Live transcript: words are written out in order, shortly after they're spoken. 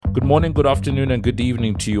Good morning, good afternoon, and good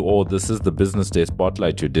evening to you all. This is the Business Day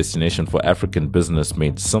Spotlight, your destination for African business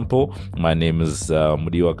made simple. My name is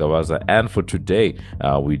Mudiwa Gawaza, and for today,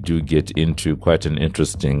 we do get into quite an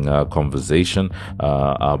interesting conversation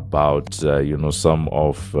about some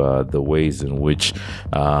of the ways in which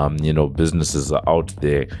businesses are out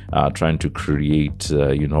there trying to create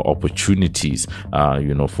opportunities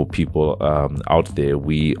for people out there.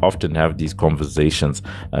 We often have these conversations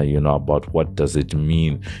about what does it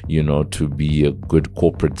mean to be a good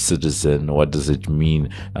corporate citizen. What does it mean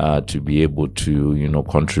to be able to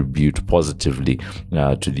contribute positively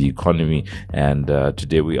to the economy? And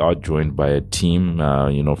today we are joined by a team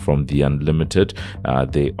from The Unlimited.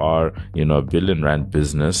 They are a billion rand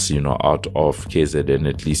business out of KZN,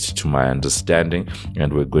 at least to my understanding,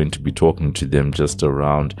 and we're going to be talking to them just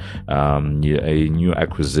around a new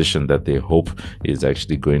acquisition that they hope is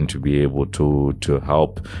actually going to be able to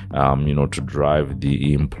help to drive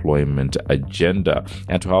the employment agenda.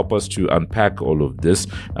 And to help us to unpack all of this,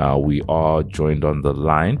 we are joined on the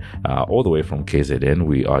line all the way from KZN.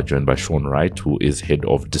 We are joined by Sean Wright, who is head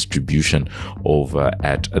of distribution over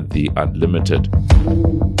at The Unlimited.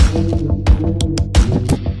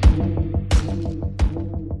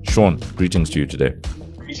 Sean, greetings to you today.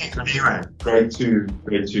 Greetings, Amira. Great to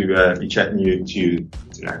be chatting to you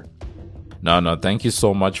today. No, thank you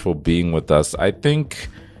so much for being with us. I think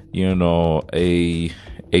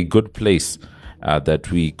a good place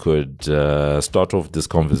that we could start off this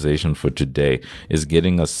conversation for today is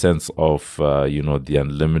getting a sense of The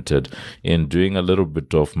Unlimited. In doing a little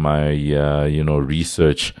bit of my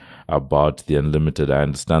research about The Unlimited, I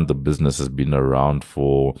understand the business has been around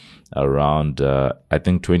for around I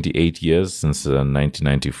think 28 years, since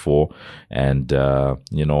 1994. And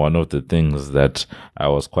one of the things that I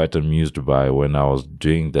was quite amused by when I was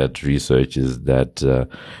doing that research is that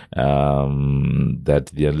that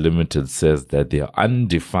The Unlimited says that they are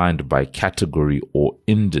undefined by category or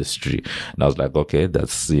industry. And I was like, okay,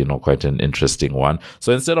 that's quite an interesting one.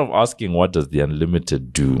 So instead of asking what does The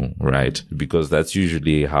Unlimited do, right, because that's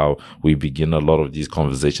usually how we begin a lot of these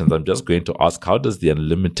conversations, I'm just going to ask, how does The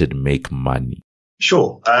Unlimited make money?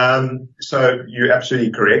 Sure. So you're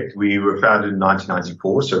absolutely correct. We were founded in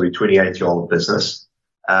 1994, so we're a 28-year-old business.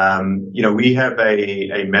 We have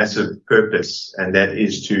a massive purpose, and that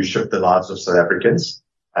is to shift the lives of South Africans,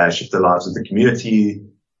 shift the lives of the community,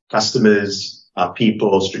 customers, our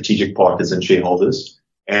people, strategic partners, and shareholders.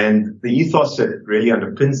 And the ethos that really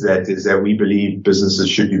underpins that is that we believe businesses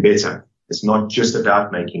should do better. It's not just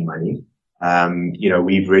about making money.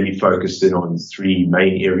 We've really focused in on three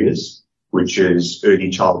main areas, which is early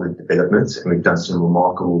childhood development, and we've done some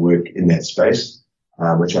remarkable work in that space,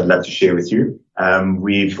 which I'd love to share with you.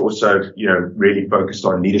 We've also, really focused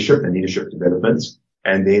on leadership and leadership development,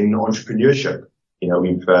 and then entrepreneurship.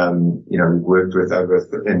 We've worked with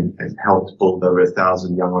and helped build over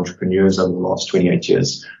 1,000 young entrepreneurs over the last 28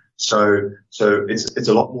 years. So it's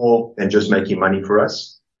a lot more than just making money for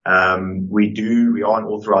us. We are an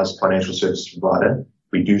authorized financial service provider.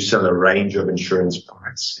 We do sell a range of insurance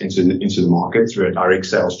products into the market through a direct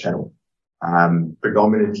sales channel,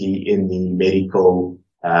 predominantly in the medical,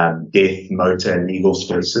 death, motor, and legal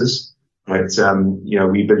spaces. But,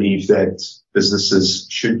 we believe that businesses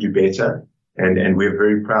should do better, and we're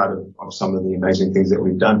very proud of some of the amazing things that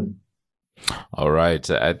we've done. All right.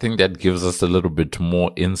 I think that gives us a little bit more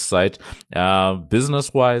insight.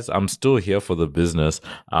 Business-wise, I'm still here for the business.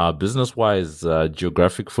 Business-wise,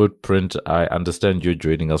 geographic footprint, I understand you're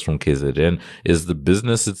joining us from KZN. Is the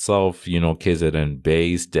business itself, KZN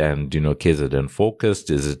based and, KZN focused?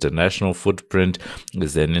 Is it a national footprint?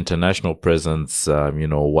 Is there an international presence?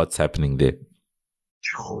 What's happening there?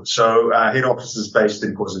 Sure. So our head office is based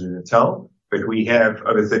in KwaZulu-Natal, but we have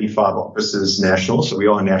over 35 offices national. So we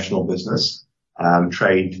are a national business,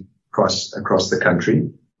 trade across the country.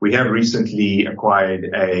 We have recently acquired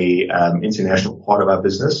a international part of our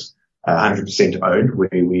business, 100% owned,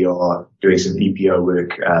 where we are doing some BPO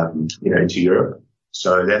work, into Europe.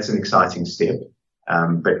 So that's an exciting step.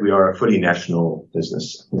 But we are a fully national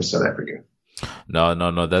business in South Africa.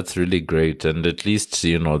 No, that's really great. And at least,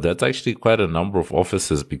 that's actually quite a number of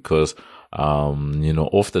offices because,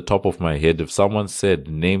 off the top of my head, if someone said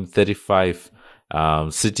name 35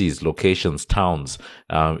 cities, locations, towns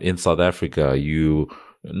in South Africa, you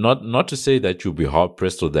not to say that you'll be hard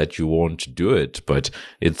pressed or that you won't do it, but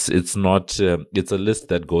it's not it's a list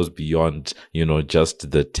that goes beyond,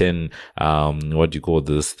 just the 10 what do you call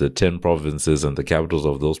this, the 10 provinces and the capitals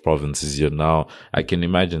of those provinces. Now I can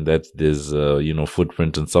imagine that there's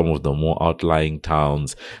footprint in some of the more outlying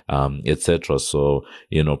towns, etc. So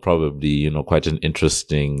probably quite an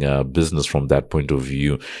interesting business from that point of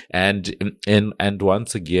view. And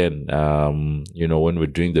once again, when we're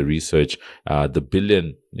doing the research, the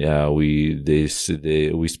billion, we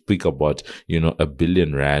speak about R1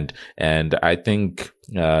 billion, and I think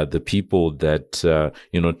the people that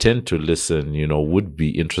tend to listen would be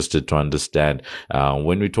interested to understand,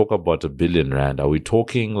 when we talk about R1 billion, are we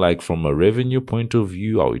talking like from a revenue point of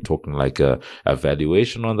view? Are we talking like a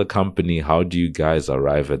valuation on the company? How do you guys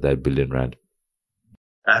arrive at that R1 billion?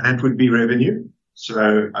 That would be revenue.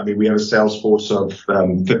 So, I mean, we have a sales force of over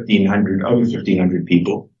 1,500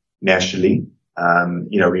 people nationally.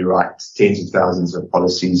 We write tens of thousands of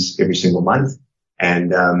policies every single month,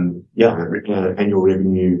 and annual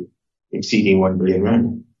revenue exceeding R1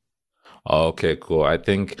 billion. Okay, cool. I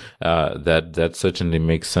think that certainly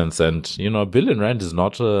makes sense. And R1 billion is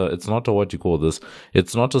not what you call this.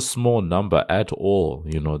 It's not a small number at all.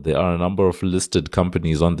 There are a number of listed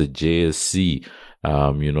companies on the JSE,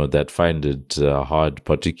 that find it hard,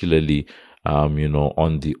 particularly on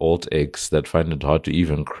the AltX, that find it hard to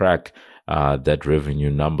even crack that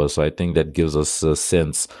revenue number. So I think that gives us a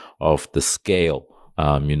sense of the scale,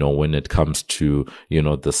 when it comes to,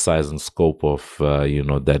 the size and scope of,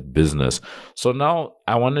 that business. So now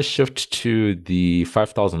I want to shift to the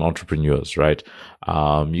 5,000 entrepreneurs, right?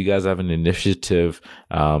 You guys have an initiative,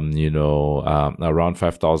 around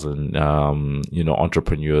 5,000,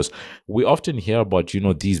 entrepreneurs. We often hear about,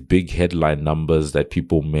 these big headline numbers that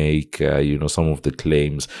people make, some of the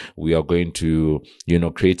claims. We are going to,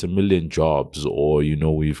 create 1 million jobs, or,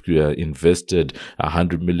 we've invested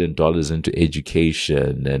 $100 million into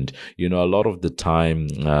education. And, a lot of the time,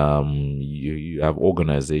 you have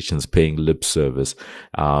organizations paying lip service.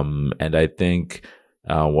 And I think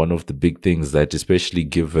one of the big things that, especially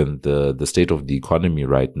given the state of the economy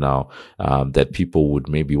right now, that people would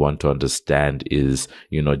maybe want to understand is,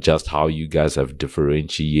 just how you guys have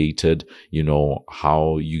differentiated,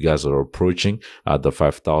 how you guys are approaching the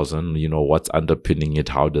 5,000, what's underpinning it,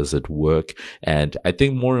 how does it work? And I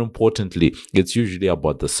think more importantly, it's usually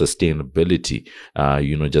about the sustainability,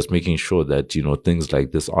 just making sure that, things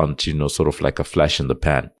like this aren't, sort of like a flash in the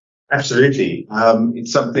pan. Absolutely.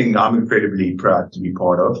 It's something I'm incredibly proud to be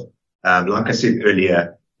part of. Like I said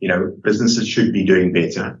earlier, businesses should be doing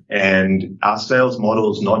better. And our sales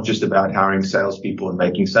model is not just about hiring salespeople and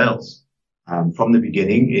making sales. From the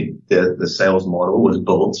beginning, the sales model was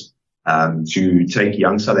built to take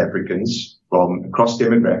young South Africans from across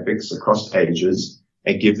demographics, across ages,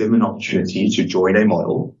 and give them an opportunity to join a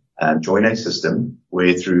model, join a system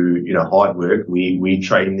where through, hard work, we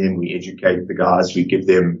train them, we educate the guys, we give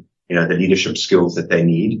them the leadership skills that they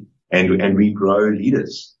need, and we grow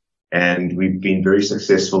leaders. And we've been very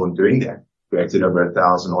successful in doing that. Created over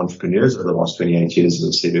 1,000 entrepreneurs over the last 28 years, as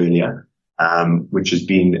I said earlier, which has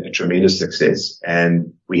been a tremendous success.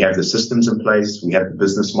 And we have the systems in place. We have the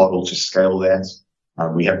business model to scale that.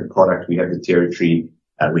 We have the product. We have the territory.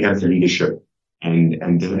 We have the leadership.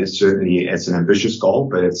 And that is certainly, it's an ambitious goal,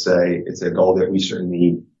 but it's a goal that we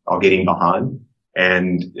certainly are getting behind.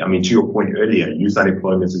 And I mean, to your point earlier, youth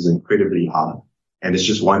unemployment is incredibly high. And it's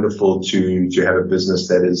just wonderful to have a business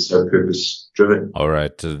that is so purpose driven. All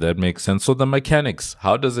right. That makes sense. So the mechanics,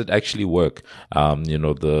 how does it actually work?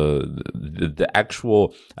 The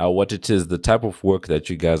actual, what it is, the type of work that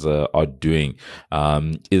you guys are doing.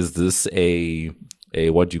 Is this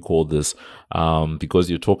what do you call this? Because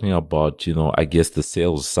you're talking about, I guess the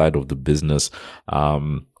sales side of the business.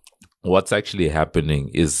 What's actually happening?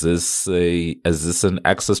 Is this an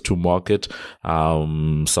access to market,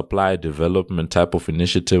 supply development type of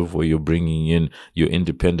initiative where you're bringing in your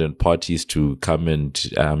independent parties to come and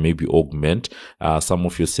maybe augment some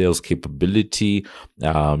of your sales capability?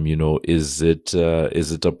 Is it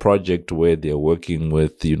a project where they're working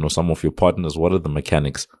with some of your partners? What are the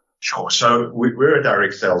mechanics? Sure. So we're a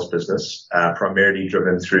direct sales business, primarily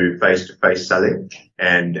driven through face-to-face selling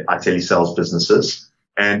and our telesales businesses.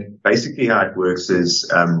 And basically how it works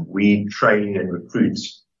is we train and recruit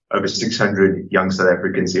over 600 young South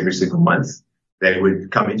Africans every single month. They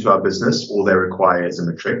would come into our business. All they require is a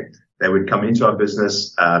matric. They would come into our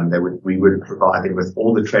business. We would provide them with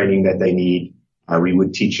all the training that they need. We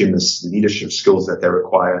would teach them the leadership skills that they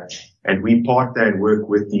require. And we partner and work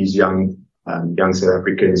with these young South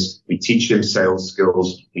Africans. We teach them sales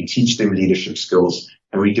skills. We teach them leadership skills.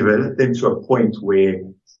 And we develop them to a point where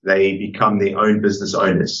they become their own business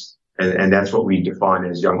owners. And that's what we define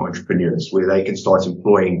as young entrepreneurs, where they can start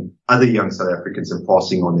employing other young South Africans and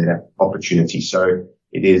passing on that opportunity. So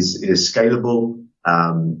it is scalable.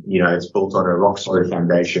 It's built on a rock solid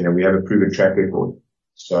foundation, and we have a proven track record.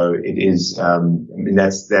 So it is,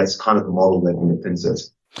 that's kind of the model that underpins it.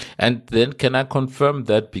 And then can I confirm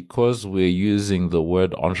that because we're using the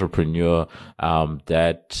word entrepreneur,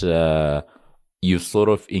 that you've sort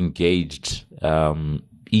of engaged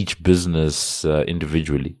each business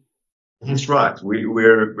individually? That's right.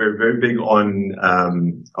 We're very big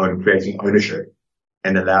on creating ownership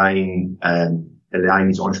and allowing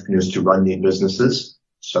these entrepreneurs to run their businesses.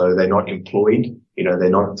 So they're not employed. They're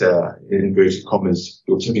not, in inverted commas,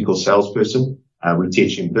 your typical salesperson. We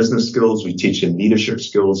teach them business skills. We teach them leadership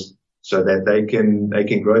skills so that they can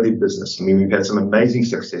grow their business. I mean, we've had some amazing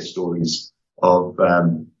success stories of,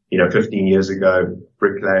 15 years ago,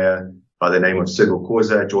 bricklayer by the name of Cyril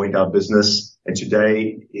Koza joined our business. And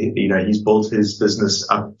today, he's built his business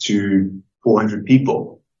up to 400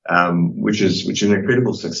 people, which is an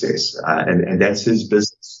incredible success. And that's his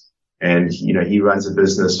business. And, he runs a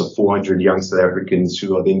business of 400 young South Africans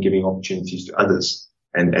who are then giving opportunities to others.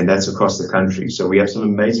 And that's across the country. So we have some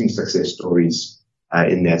amazing success stories,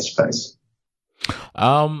 in that space.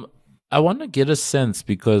 I want to get a sense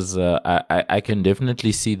because I can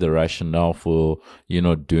definitely see the rationale for,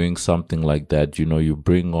 doing something like that. You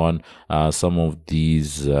bring on some of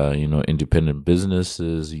these, independent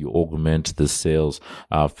businesses, you augment the sales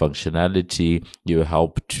functionality, you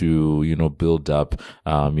help to, build up,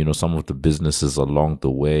 some of the businesses along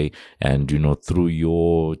the way. And, through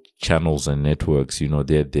your channels and networks,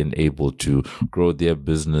 they're then able to grow their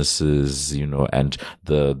businesses, and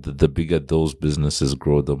the bigger those businesses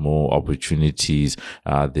grow, the more opportunities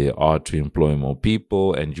there are to employ more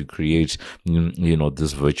people, and you create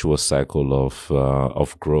this virtuous cycle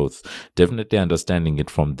of growth. Definitely understanding it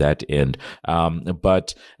from that end.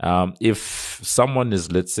 But if someone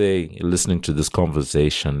is, let's say, listening to this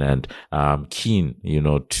conversation and keen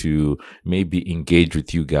to maybe engage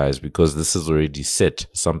with you guys, because this is already set,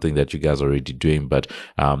 something that you guys are already doing, but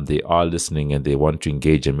they are listening and they want to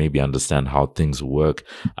engage and maybe understand how things work.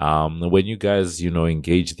 When you guys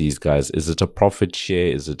engage these guys, is it a profit share?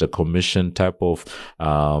 Is it a commission type of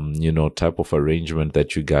arrangement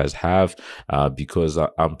that you guys have? Because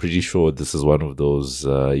I'm pretty sure this is one of those,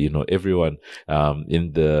 everyone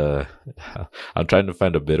in the, I'm trying to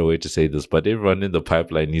find a better way to say this, but everyone in the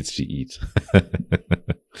pipeline needs to eat.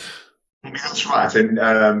 That's right. And,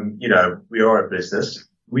 we are a business.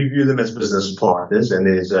 We view them as business partners, and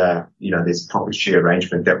there's a profit share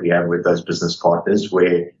arrangement that we have with those business partners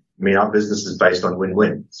where, our business is based on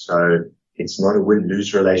win-win. So it's not a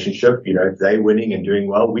win-lose relationship. If they're winning and doing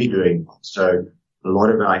well, we're doing well. So a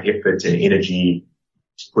lot of our effort and energy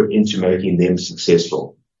is put into making them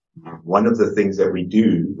successful. One of the things that we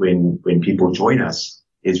do when people join us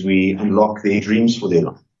is we unlock their dreams for their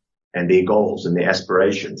life and their goals and their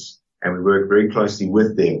aspirations. And we work very closely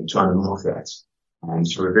with them to unlock that.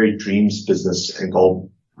 So we're a very dreams business and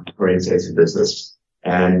goal oriented business.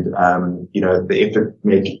 And, the effort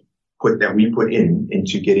that we put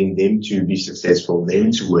into getting them to be successful,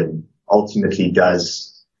 them to win, ultimately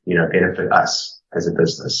does, benefit us as a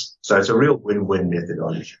business. So it's a real win-win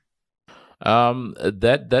methodology.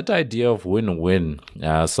 That idea of win-win,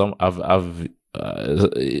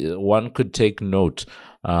 one could take note,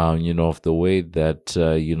 of the way that,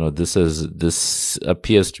 this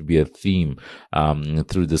appears to be a theme,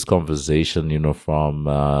 through this conversation, from,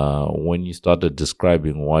 when you started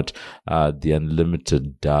describing what, the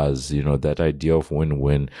Unlimited does, that idea of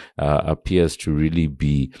win-win, appears to really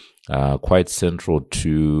be, quite central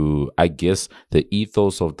to, I guess, the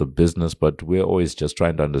ethos of the business, but we're always just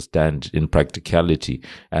trying to understand in practicality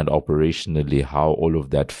and operationally how all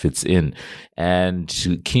of that fits in. And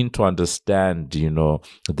keen to understand,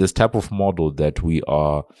 this type of model that we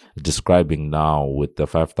are describing now with the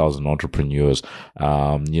 5,000 entrepreneurs,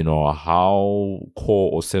 how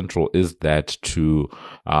core or central is that to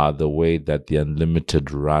the way that the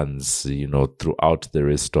Unlimited runs, throughout the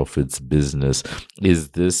rest of its business? Is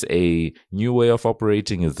this a new way of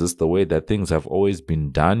operating? Is this the way that things have always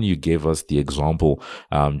been done? You gave us the example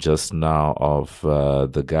just now of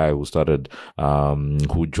the guy who started,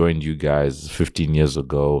 who joined you guys 15 years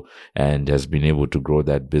ago and has been able to grow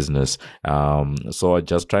that business. So I'm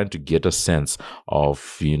just trying to get a sense of,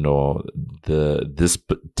 this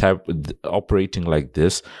type operating like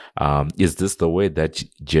this. Is this the way that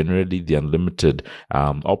generally the Unlimited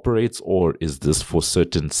operates, or is this for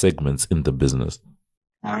certain segments in the business?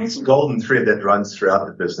 It's a golden thread that runs throughout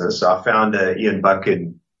the business. Our founder, Ian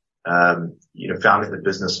Buchan, founded the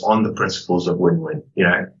business on the principles of win-win.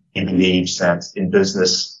 He believes that in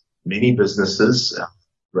business, many businesses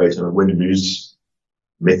operate on a win-lose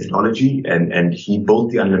methodology, and he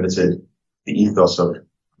built the Unlimited, the ethos of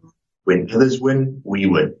when others win, we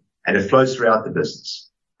win, and it flows throughout the business.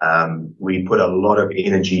 We put a lot of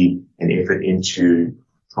energy and effort into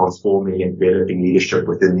transforming and developing leadership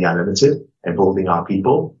within the Unlimited and building our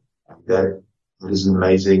people. That is an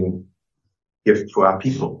amazing gift for our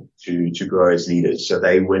people to grow as leaders, so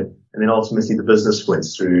they win, and then ultimately the business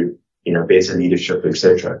wins through better leadership,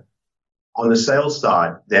 etc. On the sales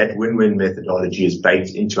side, that win-win methodology is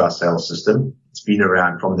baked into our sales system. It's been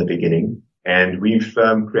around from the beginning, and we've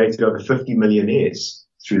created over 50 millionaires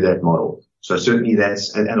through that model. So certainly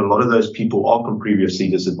and a lot of those people are from previously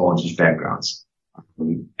disadvantaged backgrounds.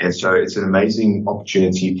 And so it's an amazing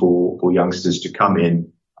opportunity for youngsters to come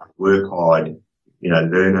in, work hard,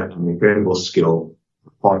 learn an incredible skill,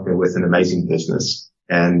 partner with an amazing business.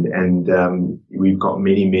 And we've got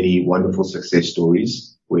many, many wonderful success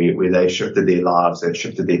stories where they've shifted their lives, they've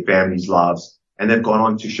shifted their families' lives, and they've gone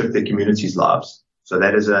on to shift their communities' lives. So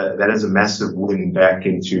that is a massive win back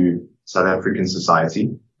into South African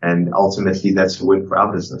society. And ultimately that's a win for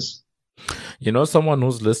our business. Someone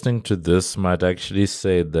who's listening to this might actually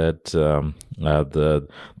say that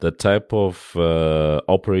the type of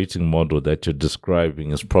operating model that you're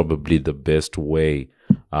describing is probably the best way,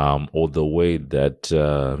 or the way that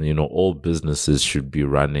all businesses should be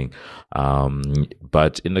running.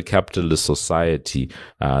 But in a capitalist society,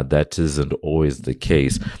 that isn't always the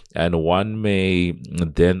case, and one may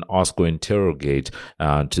then ask or interrogate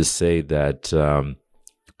to say that.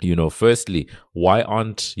 Firstly, why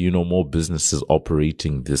aren't, more businesses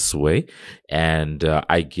operating this way? And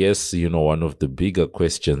I guess, one of the bigger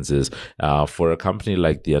questions is, for a company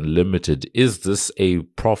like the Unlimited, is this a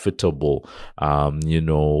profitable,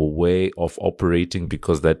 way of operating?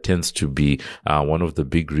 Because that tends to be one of the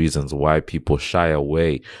big reasons why people shy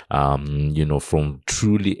away, from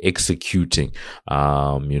truly executing,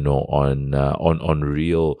 on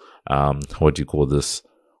real, what do you call this?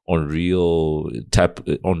 On real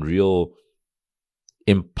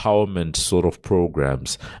empowerment sort of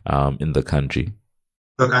programs in the country?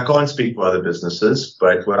 Look, I can't speak for other businesses,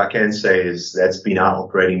 but what I can say is that's been our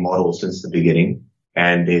operating model since the beginning,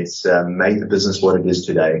 and it's made the business what it is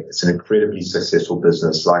today. It's an incredibly successful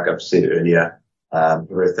business, like I've said earlier,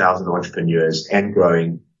 over 1,000 entrepreneurs and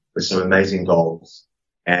growing with some amazing goals.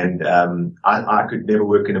 And I could never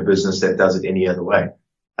work in a business that does it any other way.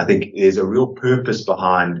 I think there's a real purpose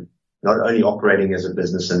behind not only operating as a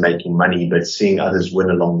business and making money, but seeing others win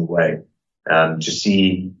along the way. To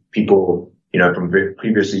see people, from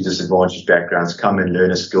previously disadvantaged backgrounds come and learn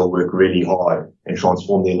a skill, work really hard and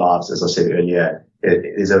transform their lives. As I said earlier,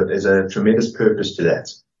 there's a tremendous purpose to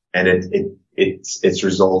that. And it's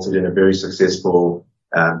resulted in a very successful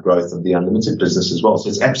growth of the Unlimited business as well. So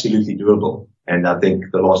it's absolutely doable. And I think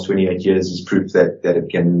the last 28 years is proof that it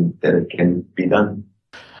can be done.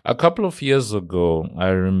 A couple of years ago, I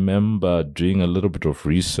remember doing a little bit of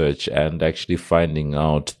research and actually finding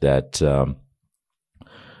out that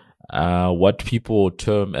what people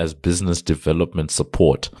term as business development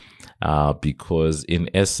support, because in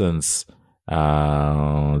essence,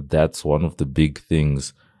 that's one of the big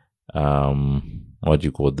things. What do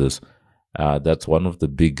you call this? That's one of the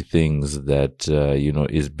big things that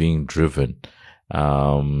is being driven.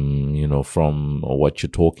 From what you're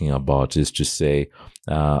talking about, is to say,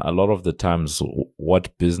 a lot of the times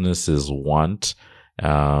what businesses want,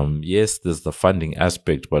 yes, there's the funding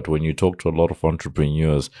aspect, but when you talk to a lot of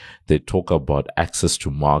entrepreneurs, they talk about access to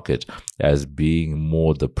market as being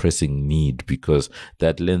more the pressing need, because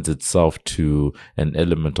that lends itself to an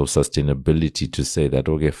element of sustainability to say that,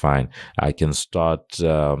 okay, fine, I can start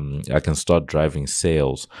driving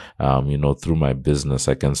sales, through my business.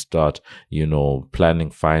 I can start,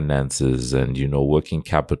 planning finances and, working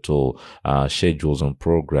capital, schedules and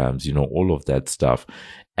programs, all of that stuff.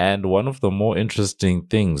 And one of the more interesting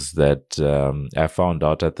things that I found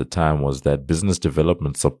out at the time was that business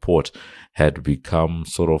development support had become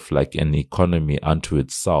sort of like an economy unto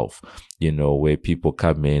itself, where people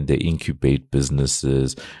come in, they incubate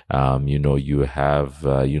businesses. You have,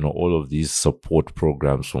 all of these support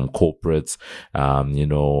programs from corporates.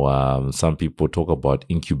 Some people talk about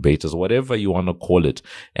incubators, whatever you want to call it.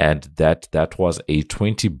 And that was a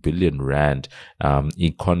 20 billion rand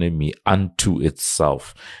economy unto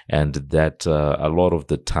itself. And that a lot of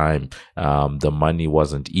the time, the money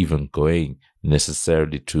wasn't even going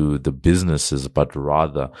necessarily to the businesses, but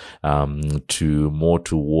rather to more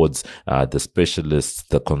towards the specialists,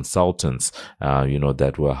 the consultants,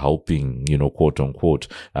 that were helping, quote unquote,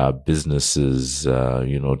 businesses,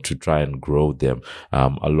 to try and grow them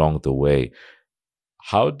along the way.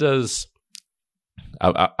 How does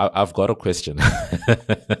I've got a question.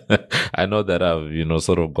 I know that I've,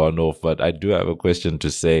 sort of gone off, but I do have a question to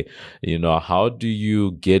say, how do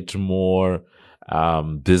you get more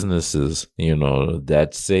businesses, that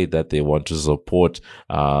say that they want to support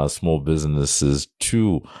small businesses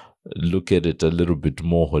to look at it a little bit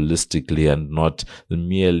more holistically and not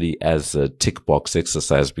merely as a tick box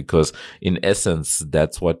exercise? Because in essence,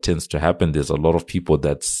 that's what tends to happen. There's a lot of people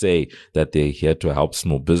that say that they're here to help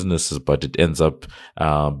small businesses, but it ends up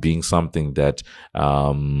being something that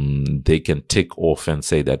they can tick off and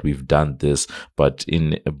say that we've done this, but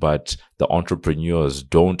the entrepreneurs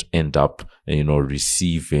don't end up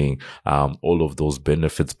receiving all of those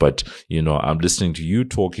benefits. But I'm listening to you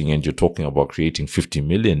talking, and you're talking about creating 50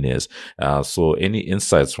 millionaires. So any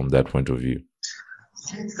insights from that point of view?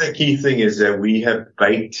 I think the key thing is that we have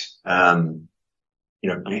baked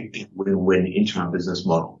win-win into our business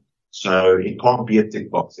model. So it can't be a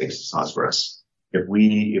tick box exercise for us. If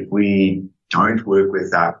we don't work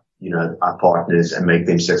with our partners and make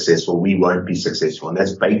them successful, we won't be successful. And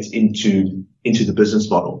that's baked into the business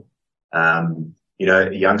model. A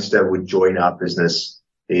youngster would join our business.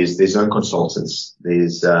 There's no consultants.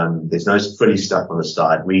 There's no free stuff on the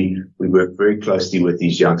side. We work very closely with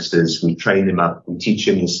these youngsters. We train them up. We teach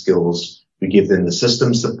them the skills. We give them the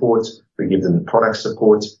system support. We give them the product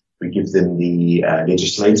support. We give them the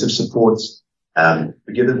legislative support.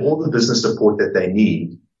 We give them all the business support that they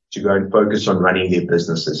need to go and focus on running their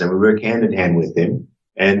businesses. And we work hand in hand with them.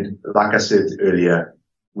 And like I said earlier,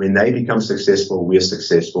 when they become successful, we're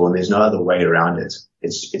successful, and there's no other way around it.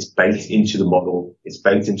 It's baked into the model. It's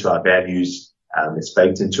baked into our values. It's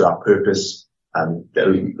baked into our purpose. A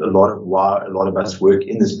lot of us work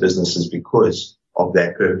in this business is because of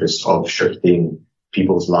that purpose of shifting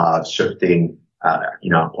people's lives, shifting,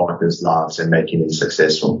 our partners' lives, and making them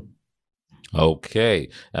successful. Okay.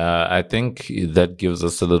 I think that gives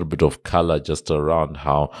us a little bit of color just around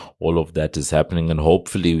how all of that is happening. And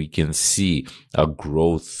hopefully we can see a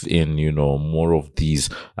growth in, more of these,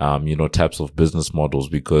 types of business models,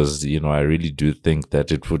 because, I really do think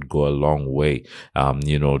that it would go a long way,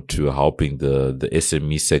 to helping the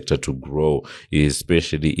SME sector to grow,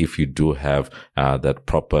 especially if you do have, that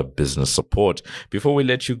proper business support. Before we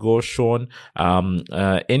let you go, Sean,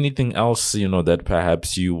 anything else, that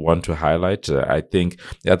perhaps you want to highlight? I think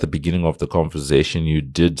at the beginning of the conversation, you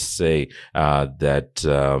did say that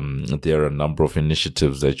there are a number of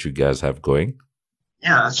initiatives that you guys have going.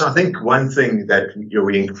 Yeah, so I think one thing that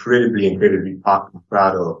we're incredibly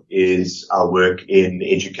proud of is our work in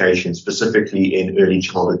education, specifically in early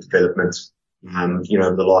childhood development.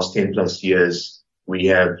 The last 10 plus years, we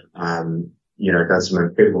have, done some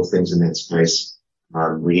incredible things in that space.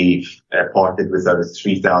 We've partnered with over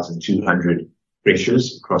 3,200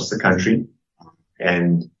 creches across the country,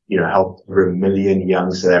 and, helped over 1 million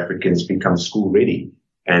young South Africans become school ready.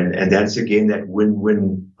 And that's again that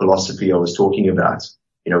win-win philosophy I was talking about.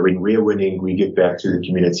 When we're winning, we give back to the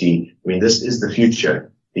community. I mean, this is the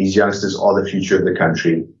future. These youngsters are the future of the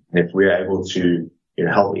country. And if we're able to,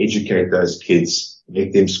 help educate those kids,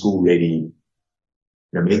 make them school ready,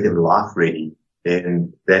 make them life ready,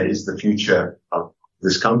 then that is the future of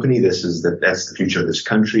this company. That's the future of this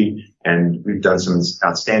country. And we've done some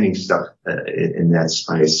outstanding stuff in that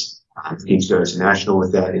space. Keen to go international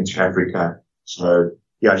with that, into Africa. So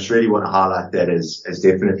yeah, I just really want to highlight that as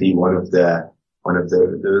definitely one of the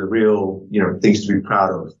real, things to be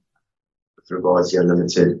proud of with regards to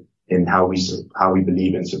Unlimited, and how we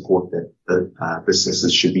believe and support that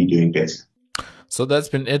businesses should be doing better. So that's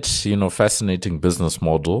been it, fascinating business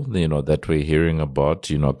model, that we're hearing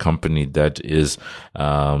about, a company that is,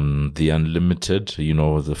 the Unlimited,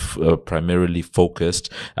 primarily focused,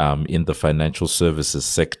 in the financial services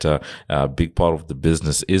sector. A big part of the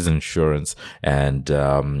business is insurance, and,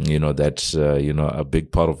 a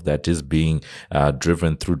big part of that is being,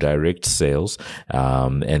 driven through direct sales,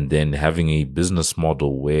 and then having a business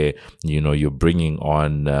model where, you're bringing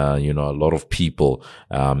on, a lot of people,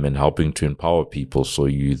 and helping to empower people people. So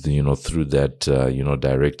through that,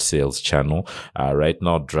 direct sales channel, right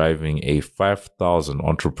now driving a 5,000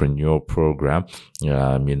 entrepreneur program,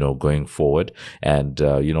 going forward. And,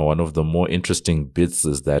 one of the more interesting bits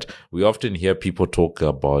is that we often hear people talk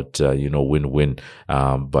about, win-win.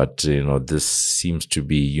 But, this seems to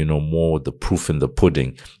be, more the proof in the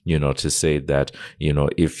pudding, to say that,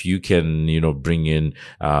 if you can, bring in,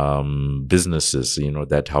 businesses,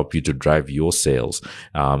 that help you to drive your sales,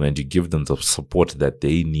 and you give them the support that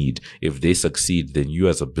they need. If they succeed, then you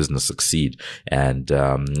as a business succeed. And,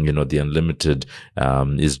 the Unlimited,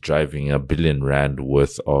 is driving R1 billion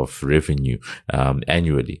worth of revenue,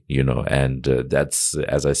 annually, and, that's,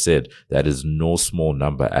 as I said, that is no small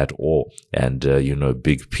number at all. And, a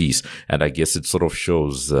big piece. And I guess it sort of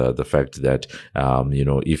shows, the fact that,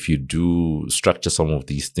 if you do structure some of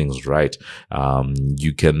these things right,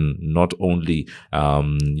 you can not only,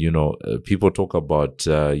 people talk about,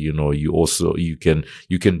 you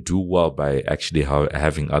can do well by actually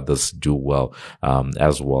having others do well,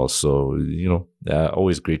 as well. So,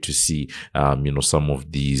 always great to see, some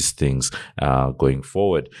of these things, going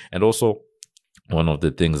forward. And also, one of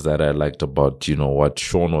the things that I liked about, what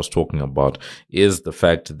Sean was talking about is the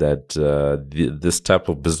fact that this type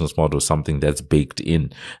of business model is something that's baked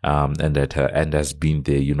in, and has been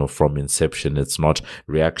there, from inception. It's not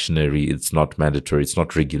reactionary, it's not mandatory, it's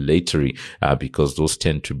not regulatory, because those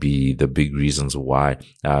tend to be the big reasons why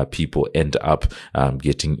people end up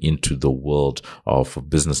getting into the world of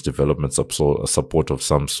business development support of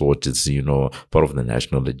some sort. It's part of the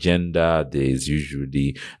national agenda. There's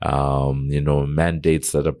usually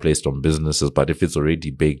mandates that are placed on businesses, but if it's already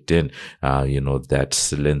baked in,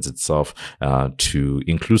 that lends itself to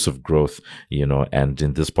inclusive growth, and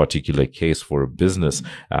in this particular case for a business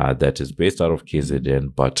that is based out of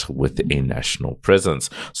KZN but with a national presence.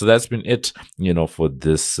 So that's been it, for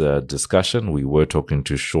this discussion. We were talking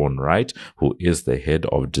to Sean Wright, who is the head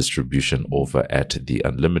of distribution over at the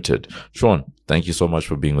Unlimited. Sean, thank you so much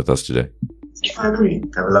for being with us today. I agree.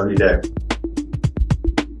 Have a lovely day.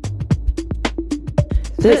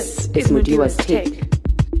 This is Mudiwa's Take.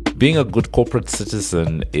 Being a good corporate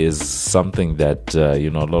citizen is something that, a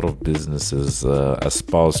lot of businesses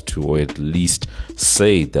espouse to, or at least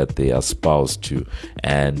say that they espouse to.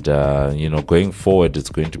 And, going forward,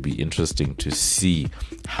 it's going to be interesting to see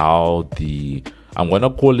how I'm going to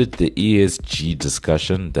call it the ESG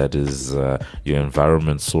discussion, that is your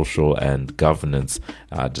environment, social and governance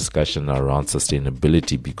discussion around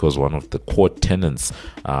sustainability, because one of the core tenets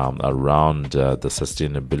around the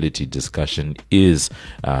sustainability discussion is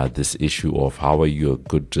this issue of how are you a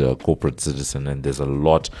good corporate citizen. And there's a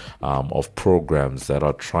lot of programs that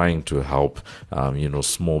are trying to help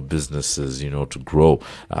small businesses to grow,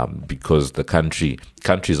 because the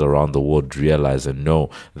countries around the world realize and know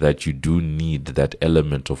that you do need that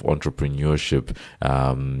element of entrepreneurship.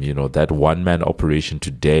 That one-man operation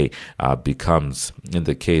today becomes, in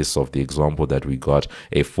the case of the example that we got,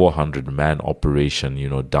 a 400-man operation,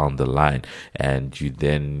 down the line. And you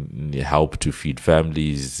then help to feed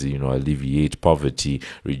families, alleviate poverty,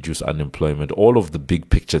 reduce unemployment, all of the big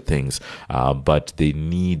picture things. But they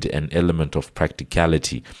need an element of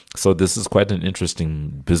practicality. So this is quite an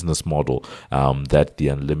interesting business model that the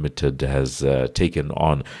Unlimited has taken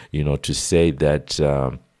on, to say that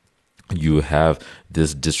you have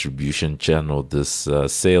this distribution channel, this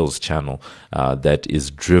sales channel that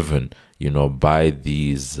is driven by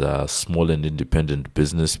these small and independent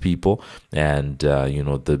business people. And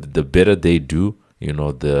the better they do,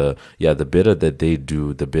 the better that they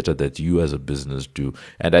do, the better that you as a business do.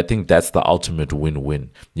 And I think that's the ultimate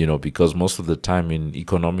win-win, because most of the time in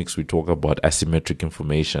economics, we talk about asymmetric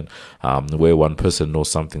information, where one person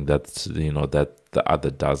knows something that's, that the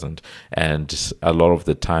other doesn't. And a lot of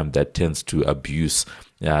the time that tends to abuse,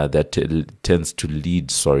 tends to lead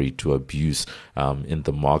to abuse in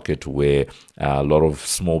the market, where a lot of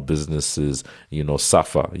small businesses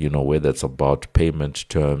suffer, whether it's about payment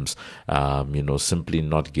terms, simply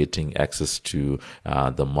not getting access to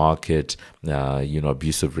the market,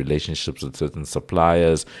 abusive relationships with certain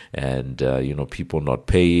suppliers, and people not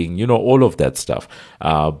paying, all of that stuff.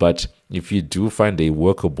 But if you do find a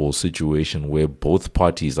workable situation where both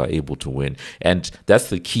parties are able to win, and that's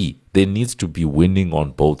the key, there needs to be winning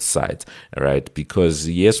on both sides, right? Because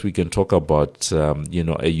yes, we can talk about, a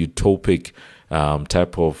utopic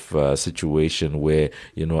type of situation where,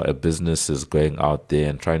 a business is going out there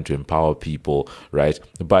and trying to empower people, right?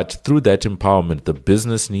 But through that empowerment, the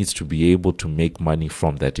business needs to be able to make money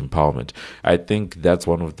from that empowerment. I think that's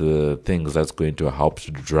one of the things that's going to help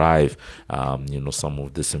to drive, some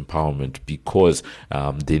of this empowerment, because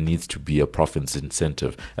there needs to be a profits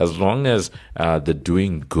incentive. As long as the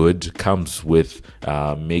doing good comes with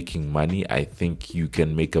making money, I think you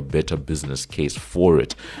can make a better business case for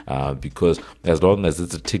it, because as long as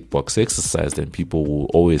it's a tick box exercise, then people will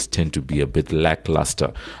always tend to be a bit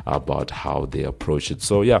lackluster about how they approach it.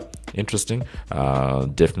 So yeah, interesting.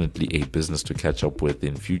 Definitely a business to catch up with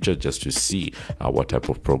in future, just to see what type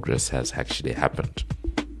of progress has actually happened.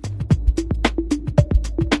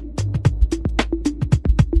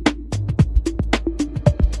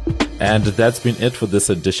 And that's been it for this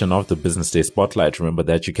edition of the Business Day Spotlight. Remember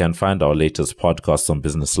that you can find our latest podcasts on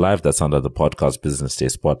Business Live. That's under the podcast Business Day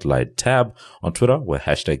Spotlight tab. On Twitter, we're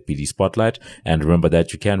 #BD Spotlight. And remember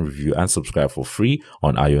that you can review and subscribe for free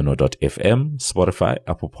on iono.fm, Spotify,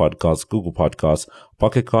 Apple Podcasts, Google Podcasts,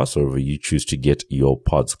 Pocket Casts, or wherever you choose to get your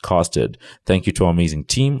pods casted. Thank you to our amazing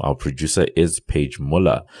team. Our producer is Paige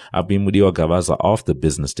Muller. I've been Mudiwa Gavaza of the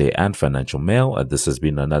Business Day and Financial Mail, and this has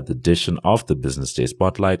been another edition of the Business Day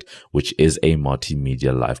Spotlight, which is a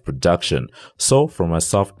multimedia live production. So from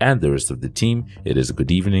myself and the rest of the team, it is good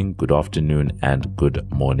evening, good afternoon, and good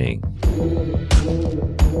morning.